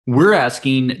We're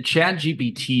asking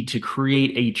ChatGPT to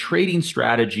create a trading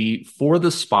strategy for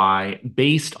the SPY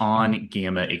based on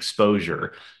gamma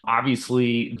exposure.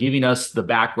 Obviously, giving us the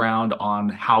background on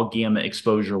how gamma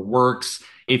exposure works.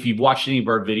 If you've watched any of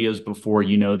our videos before,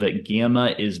 you know that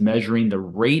gamma is measuring the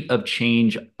rate of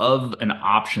change of an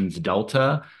options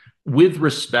delta with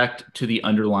respect to the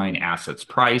underlying asset's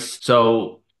price.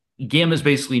 So gamma is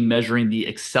basically measuring the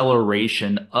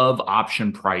acceleration of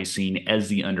option pricing as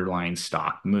the underlying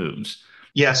stock moves.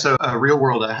 Yeah, so a real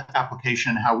world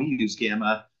application, how we use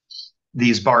gamma,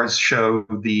 these bars show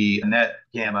the net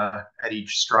gamma at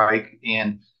each strike.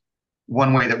 And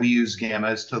one way that we use gamma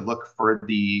is to look for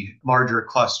the larger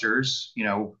clusters.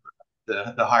 The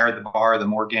higher the bar, the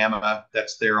more gamma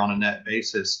that's there on a net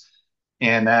basis.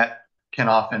 And that can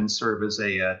often serve as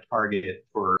a target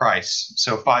for price.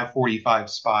 So 545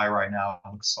 SPY right now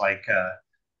looks like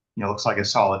a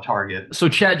solid target. So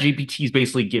ChatGPT is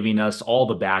basically giving us all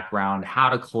the background, how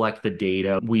to collect the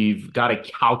data. We've got to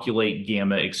calculate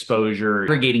gamma exposure,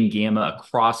 aggregating gamma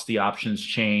across the options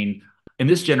chain. In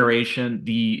this generation,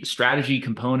 the strategy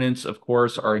components, of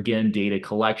course, are again data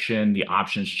collection, the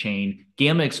options chain,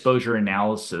 gamma exposure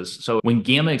analysis. So when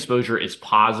gamma exposure is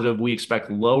positive, we expect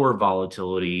lower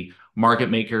volatility. Market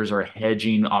makers are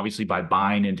hedging, obviously, by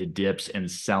buying into dips and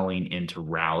selling into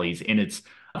rallies. And it's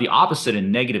the opposite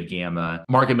in negative gamma.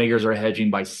 Market makers are hedging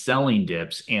by selling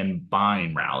dips and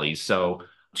buying rallies. So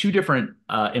two different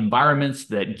environments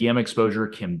that gamma exposure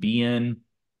can be in.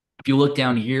 If you look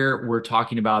down here, we're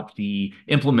talking about the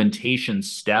implementation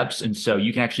steps. And so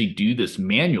you can actually do this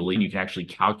manually. You can actually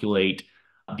calculate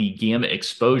the gamma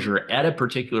exposure at a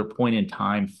particular point in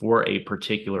time for a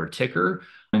particular ticker.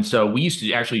 And so we used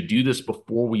to actually do this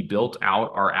before we built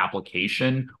out our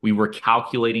application. We were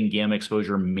calculating gamma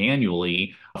exposure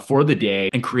manually for the day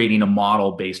and creating a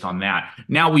model based on that.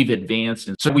 Now we've advanced.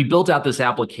 And so we built out this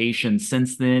application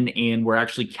since then, and we're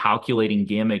actually calculating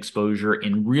gamma exposure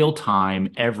in real time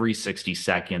every 60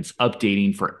 seconds,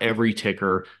 updating for every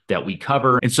ticker that we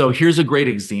cover. And so here's a great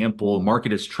example.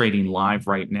 Market is trading live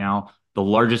right now. The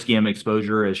largest gamma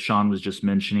exposure, as Sean was just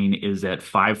mentioning, is at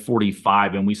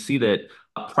 545. And we see that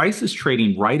price is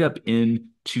trading right up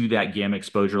into that gamma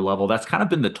exposure level. That's kind of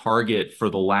been the target for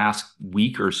the last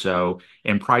week or so.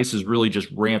 And price has really just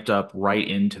ramped up right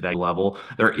into that level.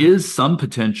 There is some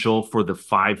potential for the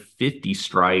 550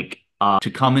 strike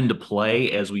to come into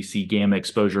play as we see gamma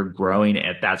exposure growing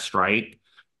at that strike.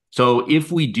 So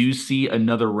if we do see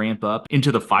another ramp up into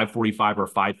the 545 or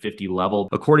 550 level,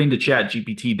 according to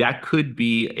ChatGPT, that could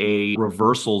be a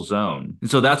reversal zone. And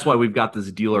so that's why we've got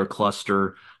this dealer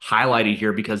cluster highlighted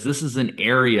here, because this is an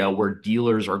area where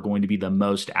dealers are going to be the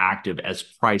most active as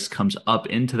price comes up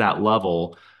into that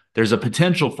level. There's a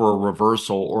potential for a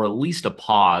reversal or at least a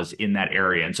pause in that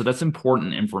area. And so that's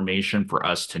important information for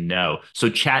us to know. So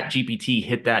ChatGPT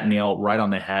hit that nail right on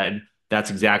the head. That's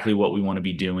exactly what we want to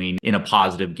be doing in a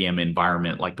positive gamma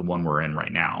environment like the one we're in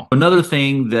right now. Another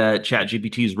thing that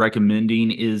ChatGPT is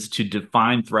recommending is to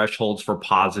define thresholds for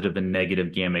positive and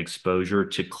negative gamma exposure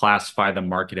to classify the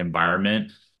market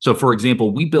environment. So, for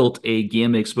example, we built a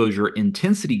gamma exposure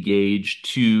intensity gauge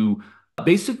to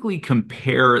basically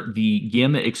compare the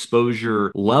gamma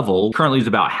exposure level. Currently is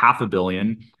about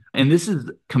 500,000,000. And this is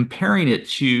comparing it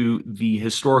to the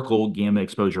historical gamma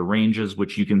exposure ranges,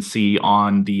 which you can see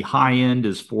on the high end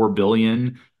is 4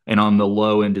 billion and on the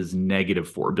low end is negative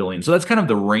 4 billion. So that's kind of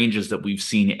the ranges that we've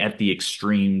seen at the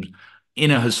extremes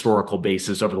in a historical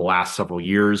basis over the last several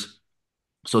years.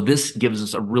 So this gives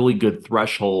us a really good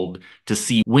threshold to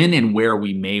see when and where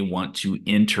we may want to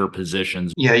enter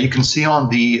positions. Yeah, you can see on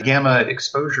the gamma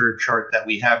exposure chart that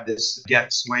we have this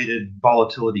GEX weighted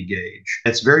volatility gauge.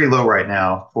 It's very low right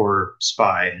now for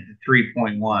SPY,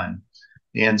 3.1.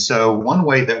 And so one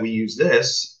way that we use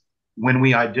this, when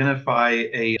we identify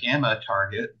a gamma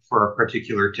target for a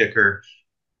particular ticker,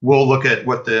 we'll look at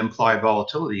what the implied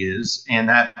volatility is, and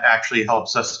that actually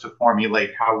helps us to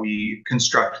formulate how we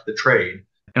construct the trade.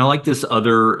 And I like this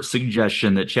other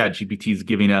suggestion that ChatGPT is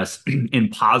giving us in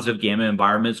positive gamma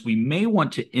environments. We may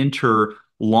want to enter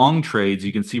long trades.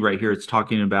 You can see right here, it's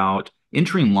talking about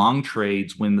entering long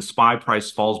trades when the SPY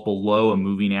price falls below a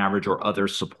moving average or other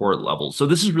support levels. So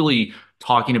this is really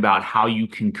talking about how you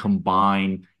can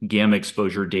combine gamma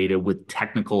exposure data with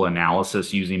technical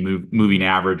analysis using moving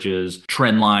averages,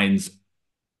 trend lines,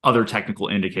 other technical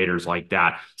indicators like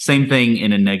that. Same thing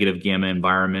in a negative gamma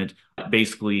environment.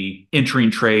 basically entering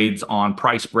trades on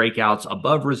price breakouts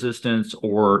above resistance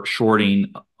or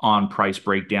shorting on price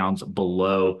breakdowns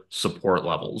below support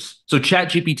levels. So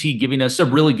ChatGPT giving us a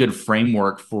really good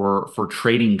framework for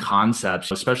trading concepts,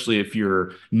 especially if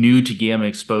you're new to gamma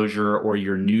exposure or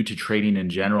you're new to trading in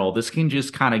general. This can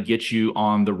just kind of get you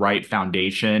on the right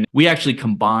foundation. We actually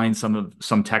combine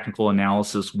some technical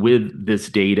analysis with this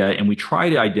data, and we try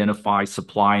to identify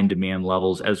supply and demand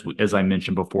levels as I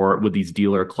mentioned before with these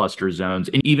dealer cluster zones.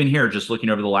 And even here, just looking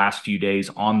over the last few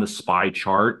days on the SPY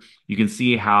chart, you can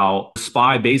see how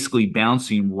SPY basically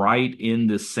bouncing right in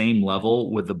the same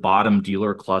level with the bottom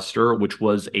dealer cluster, which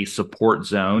was a support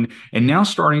zone, and now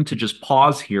starting to just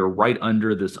pause here right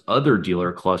under this other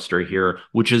dealer cluster here,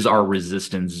 which is our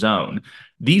resistance zone.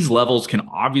 These levels can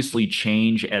obviously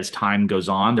change as time goes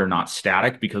on. They're not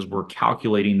static because we're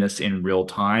calculating this in real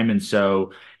time. And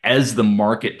so as the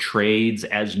market trades,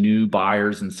 as new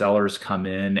buyers and sellers come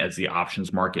in, as the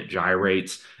options market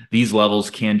gyrates, these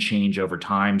levels can change over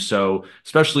time. So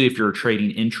especially if you're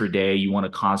trading intraday, you want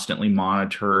to constantly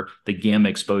monitor the gamma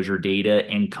exposure data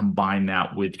and combine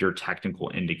that with your technical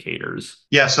indicators.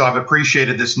 Yeah, so I've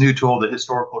appreciated this new tool, the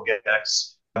historical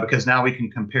GEX, because now we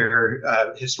can compare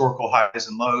historical highs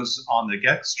and lows on the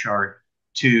GEX chart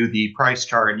to the price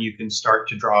chart, and you can start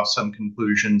to draw some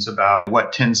conclusions about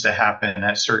what tends to happen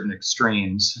at certain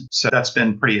extremes. So that's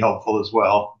been pretty helpful as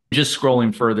well. Just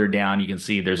scrolling further down, you can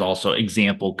see there's also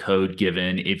example code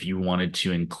given if you wanted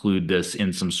to include this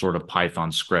in some sort of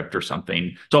Python script or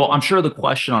something. So I'm sure the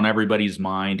question on everybody's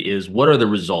mind is, what are the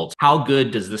results? How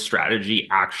good does this strategy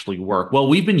actually work? Well,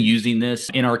 we've been using this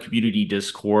in our community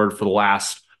Discord for the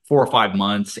last 4 or 5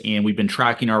 months, and we've been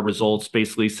tracking our results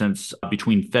basically since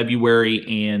between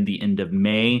February and the end of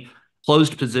May.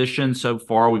 Closed position so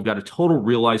far, we've got a total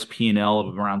realized P&L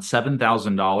of around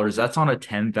 $7,000. That's on a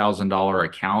 $10,000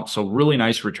 account. So really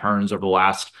nice returns over the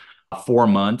last 4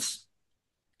 months.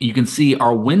 You can see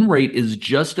our win rate is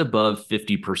just above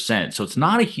 50%. So it's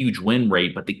not a huge win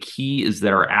rate, but the key is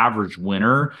that our average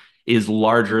winner is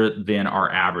larger than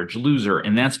our average loser.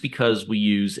 And that's because we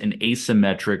use an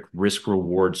asymmetric risk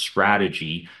reward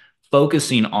strategy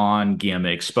focusing on gamma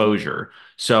exposure.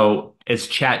 So as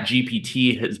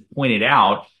ChatGPT has pointed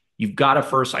out, you've got to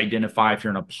first identify if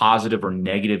you're in a positive or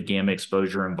negative gamma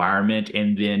exposure environment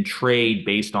and then trade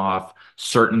based off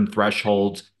certain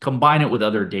thresholds, combine it with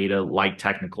other data like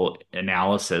technical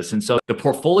analysis. And so the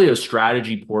portfolio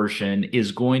strategy portion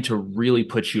is going to really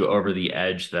put you over the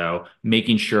edge, though,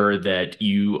 making sure that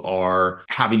you are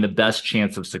having the best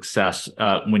chance of success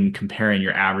when comparing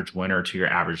your average winner to your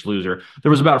average loser.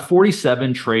 There was about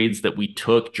 47 trades that we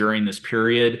took during this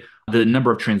period. The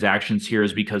number of transactions here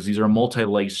is because these are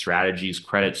multi-leg strategies,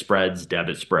 credit spreads,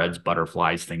 debit spreads,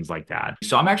 butterflies, things like that.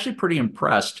 So I'm actually pretty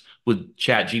impressed with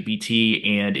ChatGPT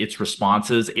and its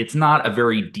responses. It's not a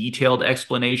very detailed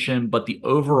explanation, but the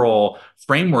overall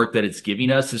framework that it's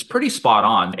giving us is pretty spot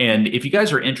on. And if you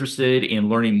guys are interested in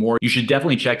learning more, you should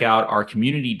definitely check out our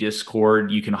community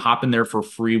Discord. You can hop in there for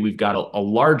free. We've got a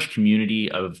large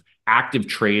community of active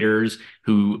traders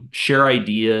who share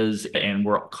ideas, and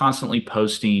we're constantly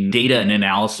posting data and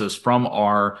analysis from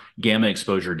our gamma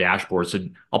exposure dashboard. So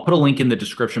I'll put a link in the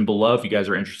description below if you guys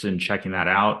are interested in checking that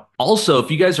out. Also,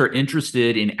 if you guys are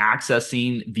interested in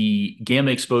accessing the gamma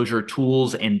exposure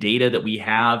tools and data that we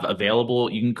have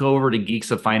available, you can go over to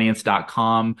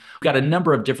geeksoffinance.com. We've got a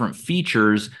number of different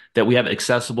features that we have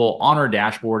accessible on our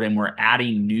dashboard, and we're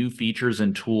adding new features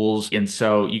and tools. And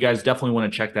so you guys definitely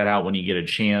want to check that out when you get a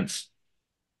chance.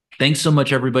 Thanks so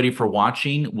much, everybody, for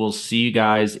watching. We'll see you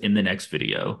guys in the next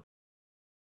video.